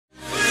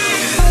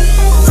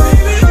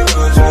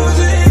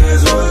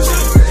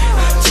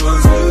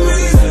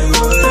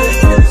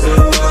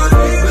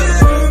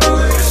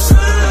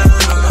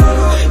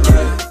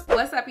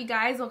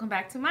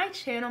back to my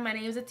channel. My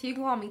name is Tia.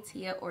 Call me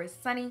Tia or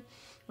Sunny,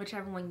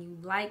 whichever one you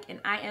like, and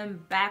I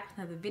am back with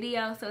another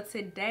video. So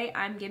today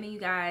I'm giving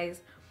you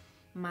guys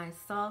my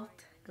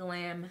soft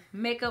glam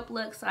makeup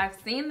look. So I've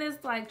seen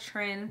this like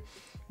trend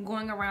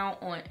going around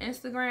on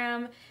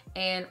Instagram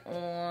and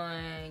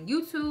on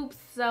YouTube,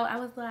 so I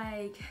was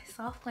like,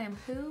 soft glam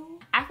who?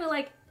 I feel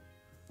like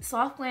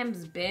soft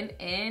glam's been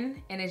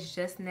in and it's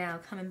just now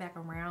coming back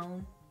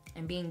around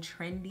and being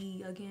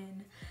trendy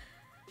again,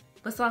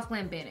 but soft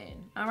glam been in,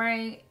 all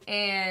right?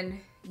 And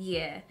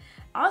yeah,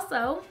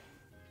 also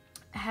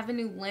I have a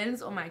new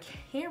lens on my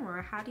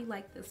camera. How do you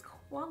like this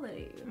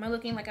quality? Am I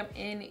looking like I'm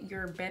in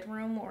your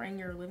bedroom or in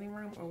your living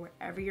room or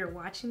wherever you're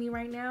watching me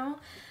right now?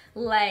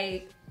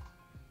 Like,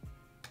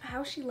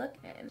 how's she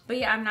looking? But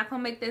yeah, I'm not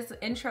gonna make this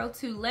intro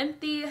too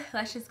lengthy.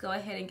 Let's just go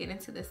ahead and get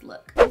into this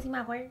look. You see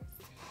my words?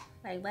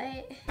 Like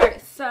what? Alright,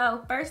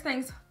 so first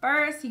things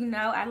first, you know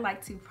I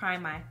like to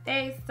prime my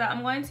face. So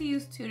I'm going to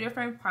use two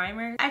different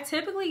primers. I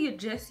typically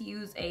just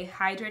use a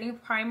hydrating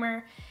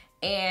primer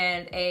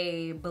and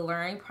a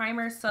blurring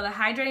primer. So the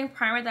hydrating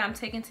primer that I'm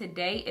taking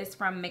today is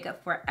from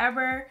Makeup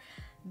Forever.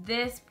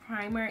 This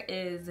primer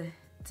is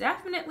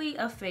definitely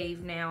a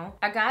fave now.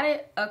 I got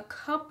it a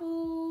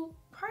couple,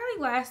 probably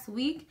last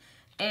week,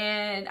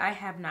 and I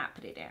have not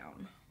put it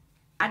down.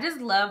 I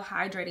just love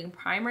hydrating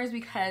primers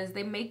because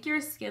they make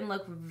your skin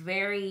look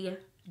very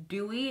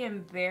dewy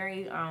and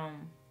very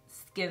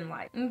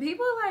skin-like. And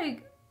people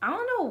like, I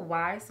don't know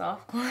why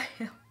soft glam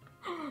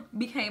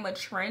became a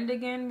trend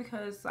again,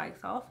 because like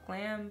soft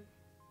glam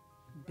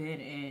been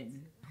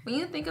in. When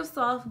you think of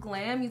soft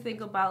glam, you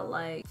think about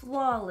like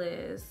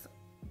flawless,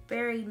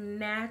 very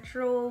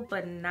natural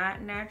but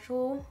not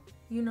natural,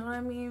 you know what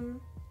I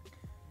mean?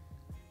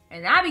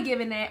 And I be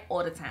giving that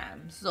all the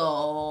time,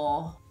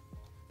 so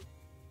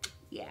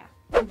yeah.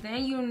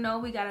 Then you know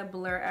we gotta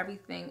blur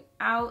everything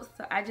out,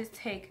 so I just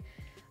take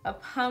a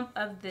pump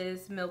of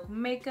this Milk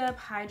Makeup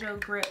Hydro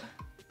Grip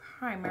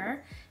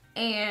Primer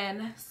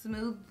and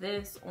smooth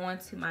this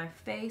onto my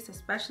face,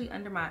 especially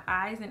under my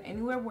eyes and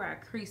anywhere where I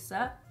crease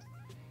up.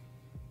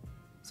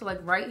 So like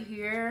right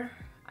here,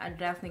 I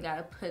definitely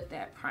gotta put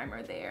that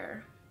primer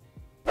there.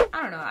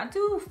 I don't know, I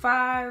do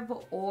 5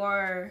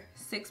 or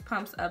 6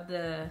 pumps of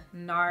the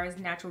NARS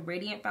Natural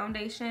Radiant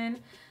Foundation.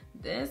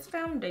 This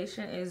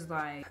foundation is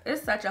like,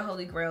 it's such a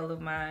holy grail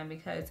of mine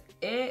because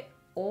it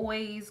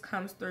always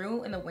comes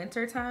through in the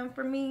winter time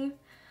for me.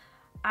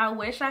 I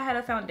wish I had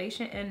a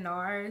foundation in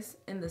NARS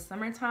in the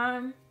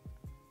summertime.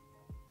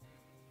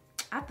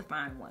 I have to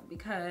find one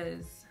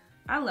because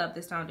I love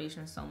this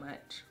foundation so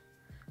much.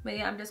 But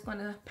yeah, I'm just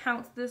gonna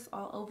pounce this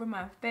all over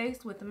my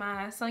face with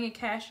my Sonia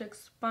Kashuk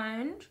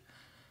sponge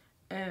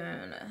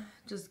and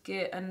just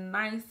get a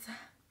nice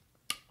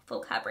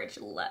full coverage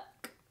look.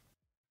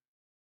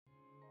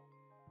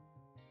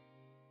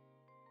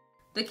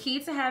 The key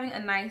to having a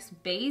nice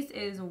base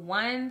is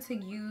 1, to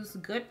use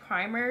good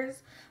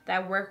primers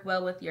that work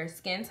well with your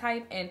skin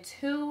type, and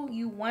 2,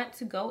 you want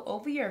to go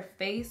over your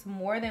face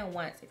more than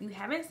once. If you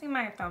haven't seen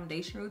my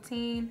foundation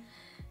routine,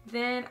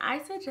 then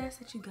I suggest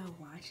that you go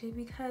watch it,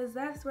 because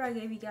that's where I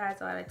gave you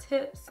guys a lot of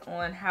tips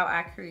on how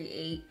I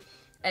create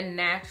a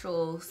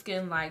natural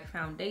skin-like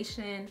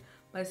foundation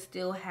but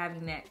still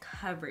having that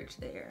coverage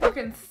there. For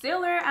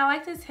concealer, I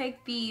like to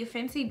take the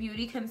Fenty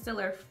Beauty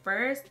Concealer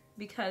first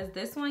because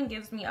this one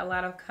gives me a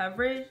lot of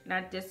coverage, and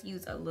I just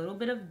use a little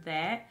bit of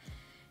that.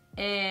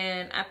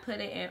 And I put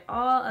it in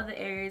all of the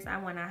areas I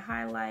want to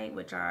highlight,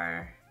 which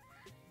are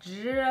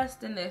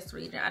just in this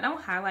region. I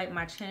don't highlight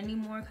my chin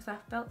anymore because I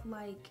felt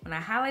like when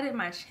I highlighted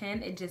my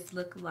chin, it just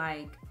looked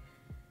like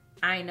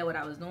I didn't know what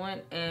I was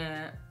doing,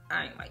 and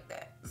I ain't like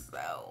that.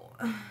 So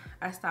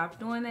I stopped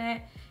doing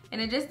that,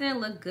 and it just didn't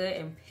look good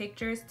in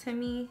pictures to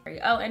me.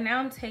 Oh, and now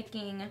I'm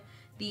taking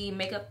the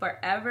Makeup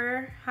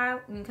Forever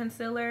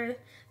concealer.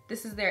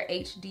 This is their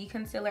HD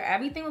concealer.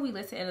 Everything will be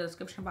listed in the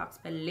description box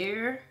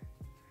below.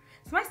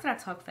 Somebody said I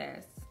talk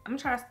fast. I'm gonna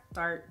try to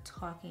start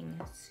talking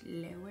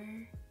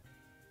slower,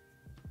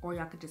 or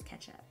y'all could just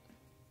catch up.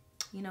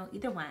 You know,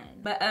 either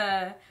one. But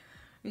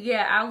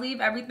yeah, I'll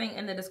leave everything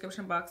in the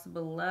description box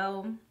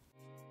below.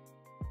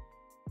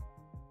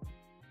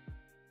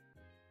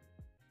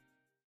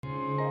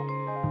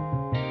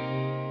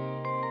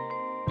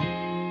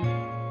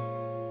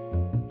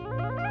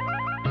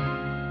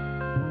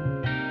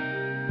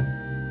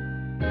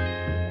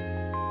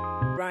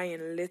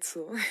 Ryan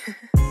Little.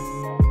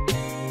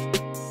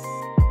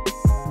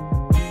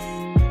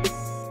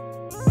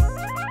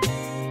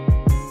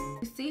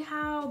 You see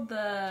how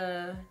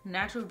the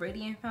Natural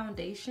Radiant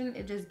Foundation,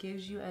 it just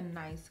gives you a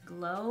nice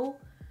glow,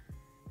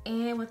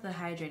 and with the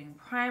hydrating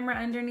primer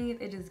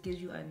underneath, it just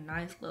gives you a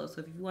nice glow.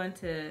 So if you want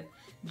to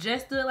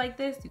just do it like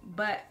this,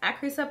 but I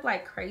crease up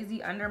like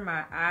crazy under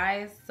my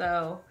eyes,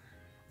 so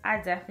I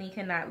definitely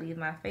cannot leave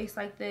my face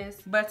like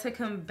this. But to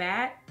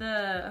combat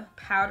the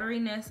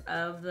powderiness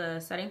of the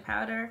setting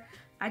powder,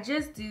 I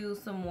just do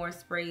some more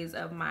sprays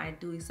of my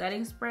dewy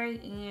setting spray,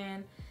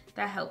 and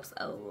that helps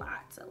a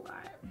lot.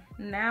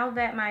 Now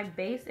that my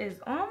base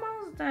is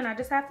almost done, I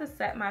just have to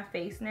set my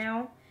face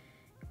now.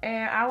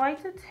 And I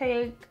like to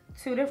take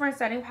 2 different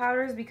setting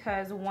powders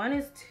because one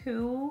is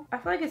too, I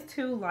feel like it's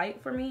too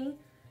light for me.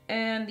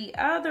 And the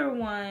other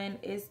one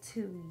is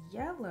too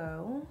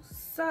yellow.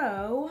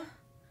 So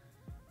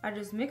I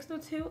just mix the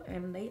 2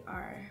 and they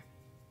are,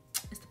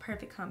 it's the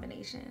perfect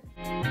combination.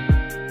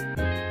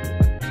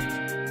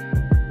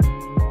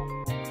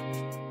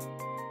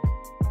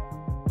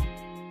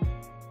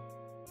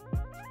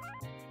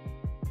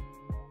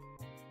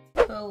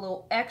 Put a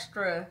little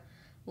extra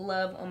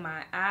love on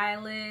my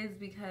eyelids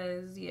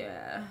because,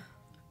 yeah,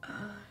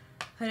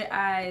 hooded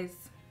eyes,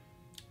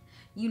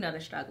 you know the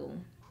struggle.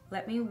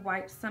 Let me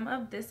wipe some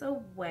of this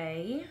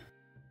away.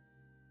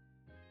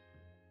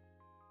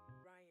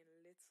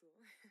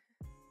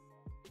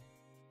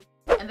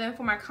 And then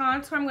for my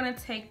contour, I'm gonna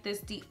take this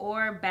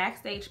Dior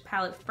Backstage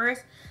palette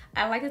first.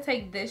 I like to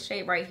take this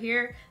shade right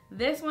here.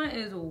 This one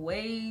is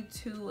way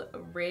too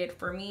red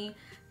for me.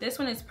 This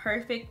one is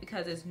perfect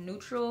because it's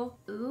neutral.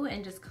 Ooh,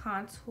 and just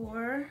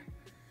contour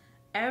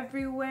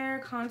everywhere.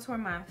 Contour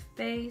my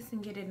face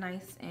and get it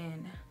nice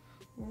and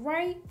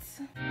right.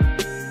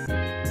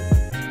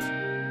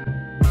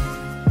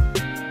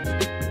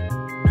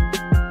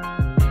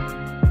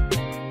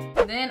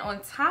 Then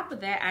on top of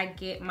that, I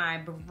get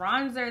my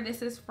bronzer.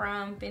 This is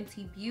from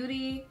Fenty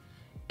Beauty,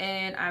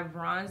 and I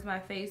bronze my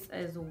face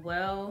as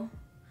well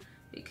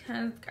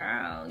because,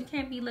 girl, you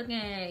can't be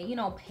looking, you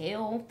know,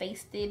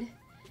 pale-faced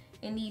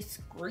in these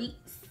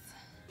streets.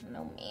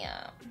 No,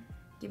 ma'am.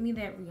 Give me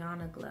that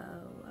Rihanna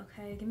glow,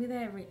 okay? Give me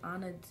that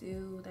Rihanna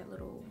dew, that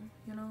little,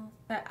 you know,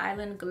 that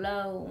island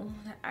glow,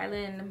 that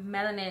island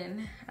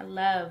melanin I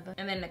love.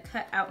 And then to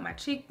cut out my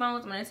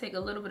cheekbones, I'm gonna take a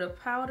little bit of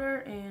powder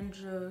and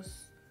just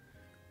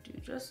do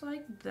just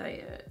like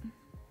that.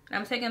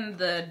 I'm taking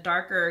the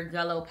darker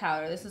yellow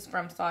powder. This is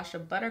from Sacha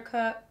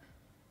Buttercup.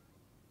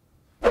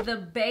 The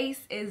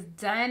base is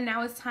done.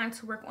 Now it's time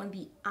to work on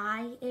the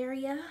eye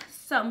area.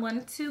 So I'm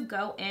going to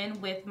go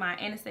in with my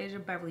Anastasia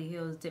Beverly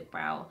Hills Dip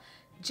Brow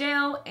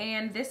Gel.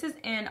 And this is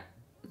in,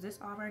 is this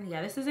Auburn?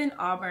 Yeah, this is in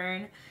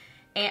Auburn.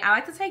 And I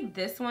like to take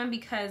this one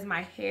because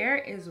my hair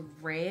is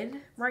red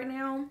right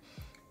now.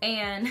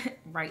 And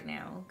right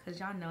now,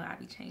 because y'all know I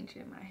be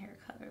changing my hair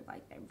color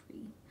like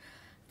every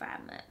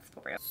 5 months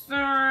for real. So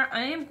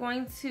I am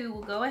going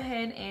to go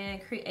ahead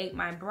and create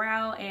my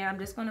brow, and I'm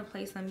just going to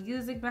play some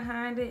music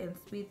behind it and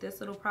speed this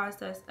little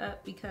process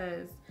up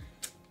because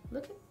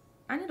look at,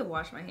 I need to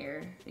wash my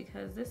hair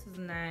because this is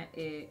not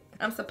it.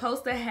 I'm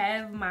supposed to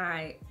have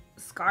my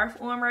scarf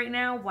on right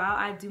now while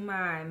I do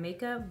my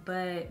makeup,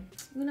 but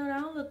you know, that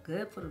don't look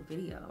good for the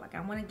video. Like,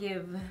 I want to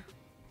give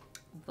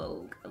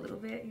Vogue a little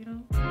bit, you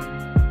know.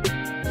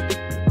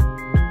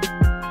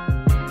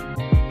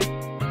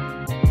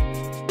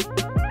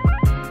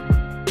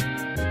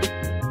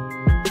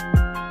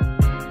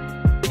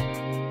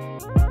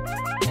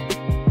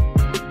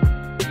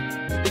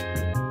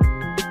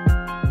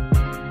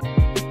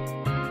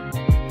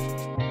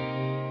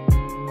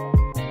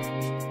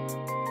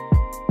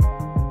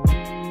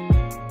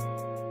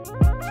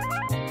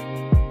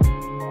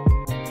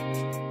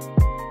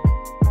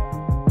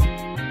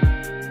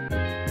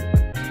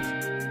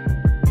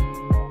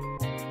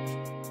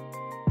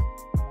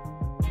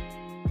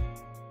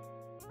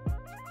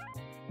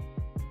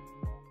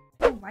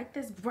 Like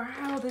this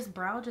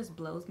brow just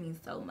blows me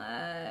so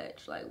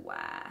much. Like,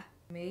 why?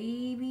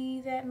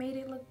 Maybe that made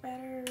it look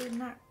better.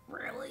 Not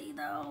really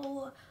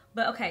though.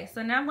 But okay,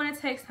 so now I'm going to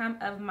take some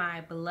of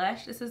my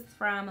blush. This is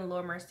from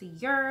Laura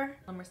Mercier.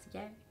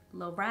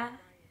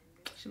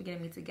 Should be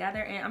getting me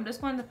together. And I'm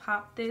just going to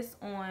pop this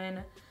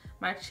on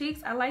my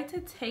cheeks. I like to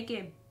take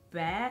it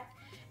back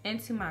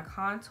into my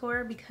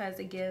contour because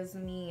it gives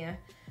me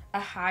a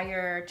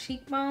higher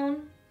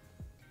cheekbone.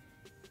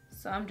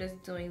 So I'm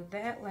just doing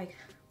that. Like,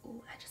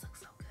 ooh, that just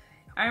looks so good.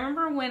 I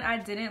remember when I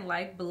didn't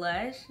like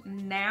blush.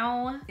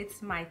 Now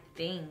it's my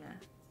thing.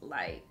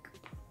 Like,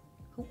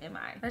 who am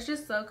I? That's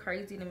just so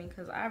crazy to me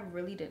because I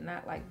really did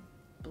not like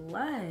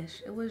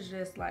blush. It was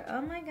just like,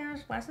 oh my gosh,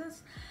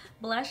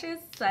 blush is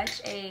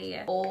such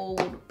a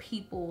old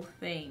people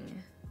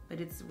thing, but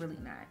it's really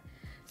not.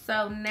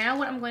 So now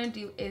what I'm going to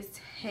do is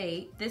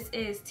take, this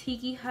is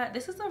Tiki Hut.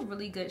 This is a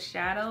really good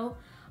shadow.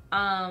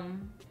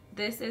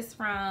 This is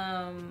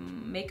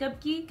from Makeup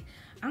Geek.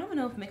 I don't even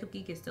know if Makeup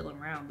Geek is still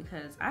around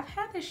because I've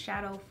had this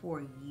shadow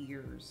for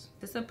years.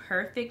 It's a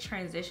perfect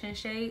transition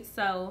shade.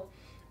 So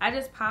I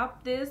just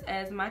popped this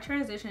as my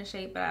transition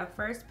shade, but I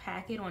first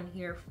pack it on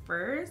here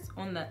first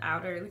on the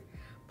outer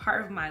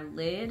part of my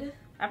lid.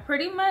 I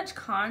pretty much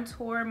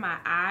contour my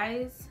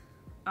eyes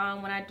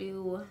when I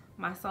do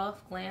my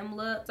soft glam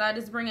look. So I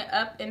just bring it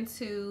up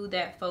into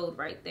that fold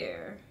right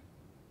there.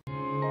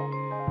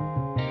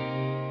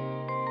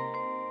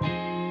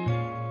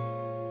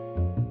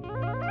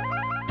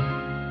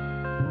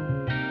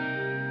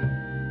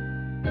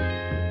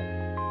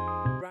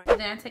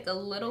 Then I take a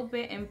little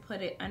bit and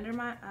put it under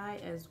my eye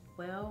as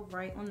well,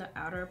 right on the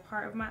outer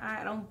part of my eye.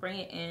 I don't bring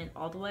it in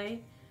all the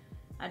way.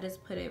 I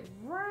just put it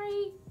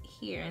right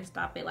here and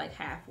stop it like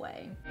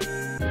halfway.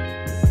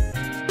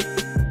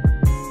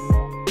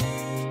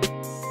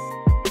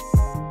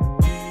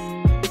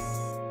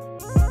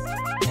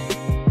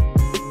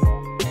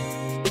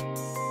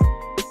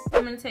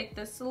 take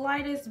the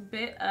slightest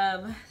bit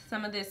of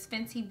some of this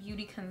Fenty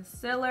Beauty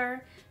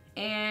concealer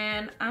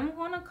and I'm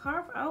gonna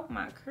carve out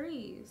my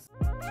crease.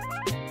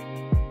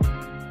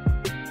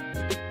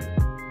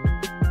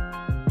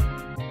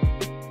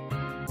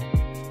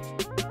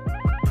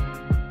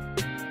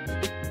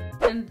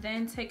 And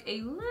then take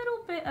a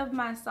little bit of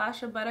my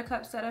Sacha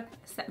Buttercup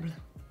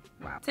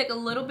Take a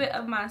little bit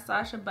of my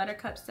Sacha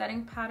Buttercup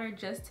setting powder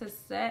just to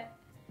set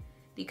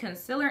the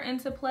concealer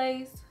into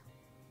place.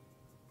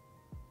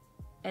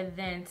 And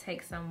then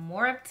take some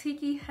more of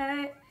Tiki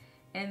Hut.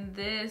 And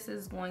this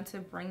is going to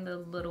bring the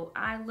little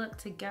eye look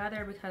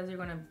together because you're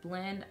going to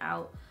blend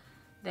out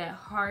that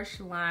harsh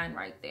line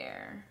right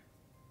there.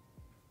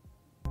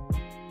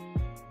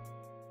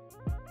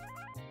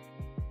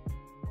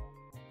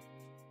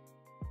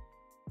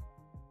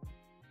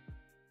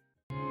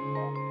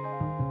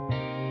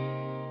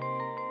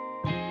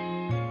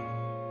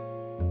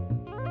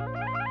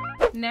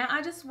 Now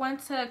I just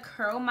want to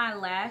curl my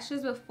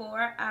lashes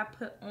before I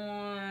put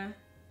on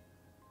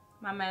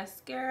my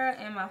mascara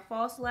and my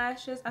false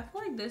lashes. I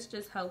feel like this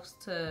just helps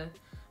to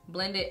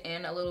blend it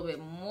in a little bit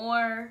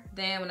more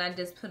than when I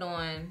just put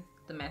on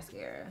the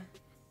mascara.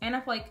 And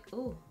I feel like,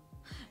 ooh.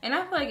 And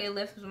I feel like it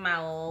lifts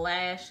my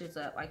lashes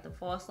up, like the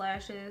false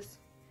lashes.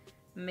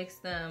 Makes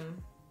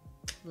them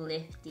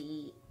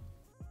lifty.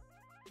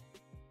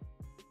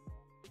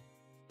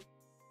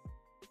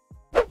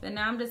 But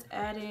now I'm just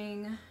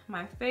adding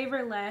my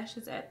favorite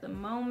lashes at the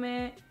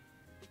moment.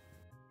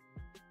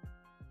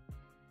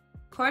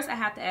 Of course, I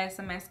have to add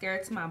some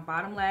mascara to my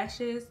bottom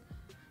lashes.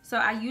 So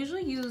I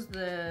usually use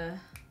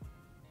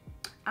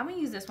I'm gonna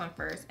use this one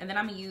first, and then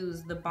I'm gonna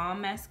use the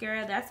Balm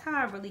mascara. That's how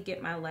I really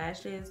get my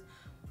lashes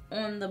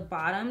on the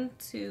bottom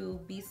to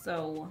be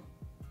so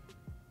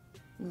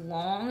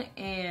long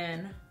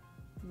and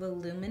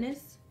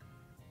voluminous,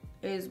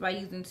 is by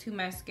using 2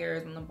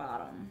 mascaras on the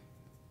bottom.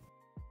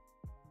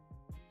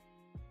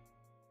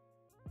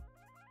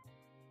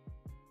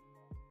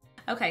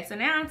 Okay, so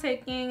now I'm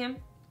taking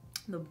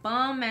the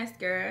Balm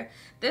mascara.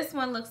 This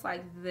one looks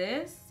like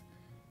this.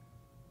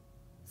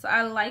 So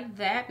I like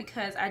that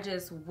because I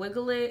just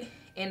wiggle it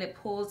and it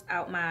pulls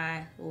out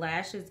my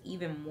lashes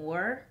even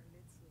more.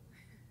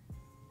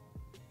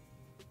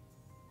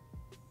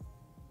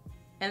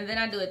 And then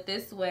I do it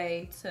this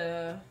way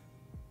to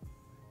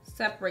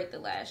separate the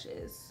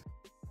lashes.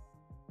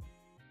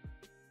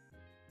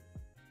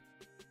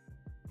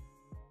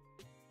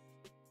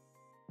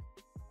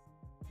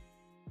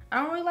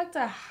 I don't really like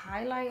to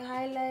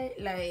highlight,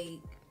 like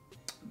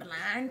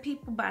blind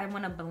people, but I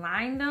want to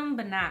blind them,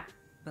 but not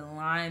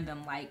blind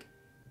them like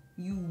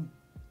you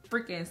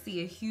freaking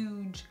see a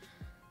huge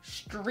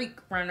streak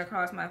running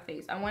across my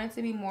face. I want it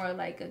to be more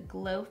like a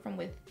glow from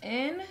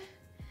within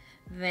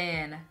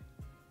than,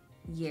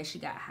 yeah, she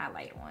got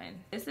highlight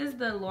on. This is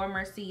the Laura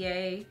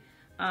Mercier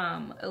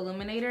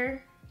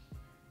illuminator,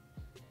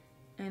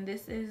 and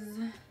this is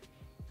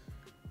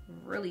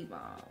really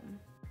bomb.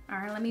 All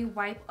right, let me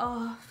wipe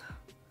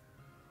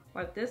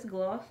this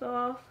gloss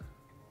off,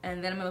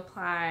 and then I'm gonna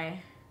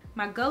apply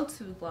my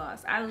go-to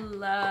gloss. I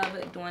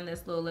love doing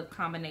this little lip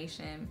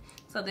combination.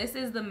 So this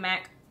is the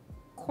MAC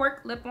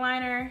Cork lip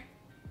liner,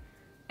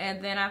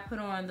 and then I put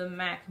on the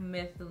MAC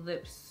Myth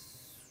lip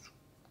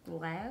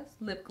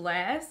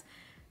glass,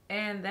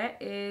 and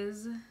that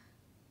is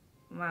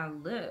my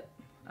lip.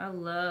 I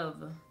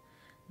love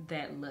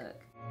that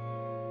look.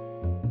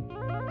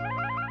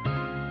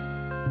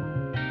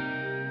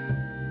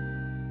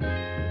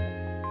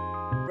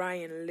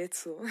 Ryan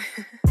Little.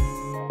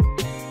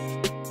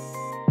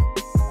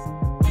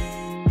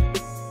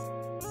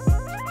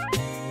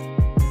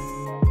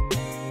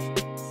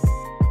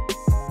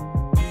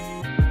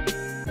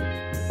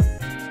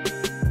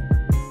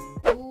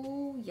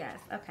 Ooh, yes,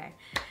 okay.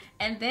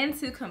 And then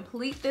to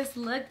complete this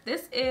look,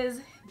 this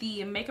is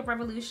the Makeup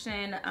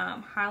Revolution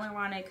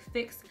Hyaluronic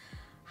Fix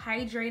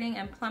Hydrating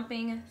and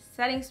Plumping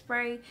Setting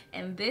Spray,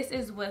 and this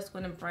is what's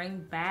going to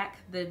bring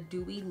back the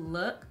dewy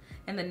look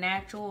and the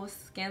natural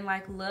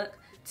skin-like look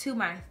to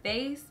my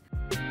face.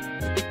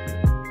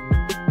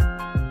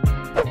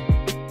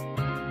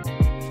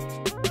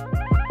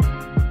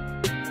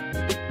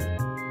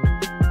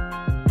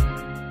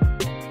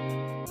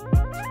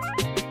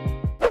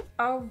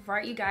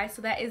 Alright, you guys,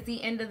 so that is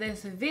the end of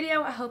this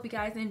video. I hope you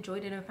guys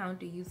enjoyed it and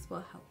found it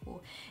useful,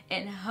 helpful,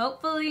 and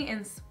hopefully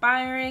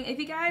inspiring. If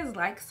you guys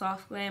like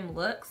soft glam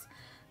looks,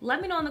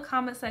 let me know in the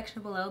comment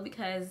section below,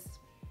 because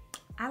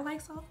I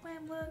like soft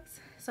glam looks.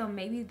 So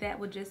maybe that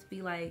would just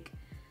be like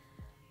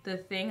the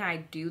thing I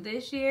do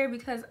this year,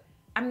 because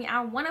I mean,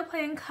 I want to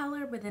play in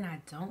color, but then I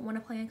don't want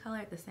to play in color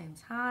at the same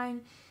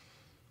time.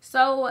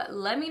 So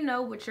let me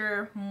know what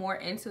you're more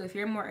into, if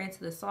you're more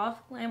into the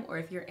soft glam or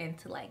if you're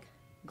into like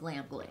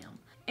glam.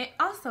 And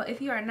also,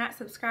 if you are not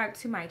subscribed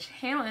to my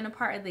channel and a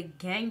part of the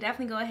gang,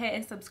 definitely go ahead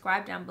and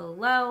subscribe down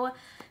below.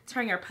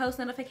 Turn your post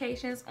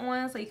notifications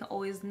on so you can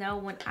always know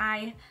when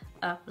I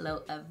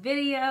upload a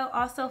video.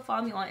 Also,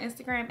 follow me on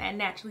Instagram at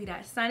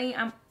naturally.sunny.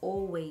 I'm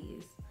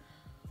always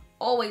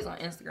always on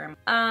Instagram.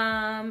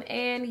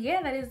 And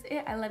yeah, that is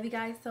it. I love you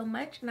guys so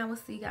much, and I will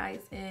see you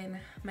guys in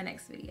my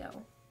next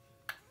video.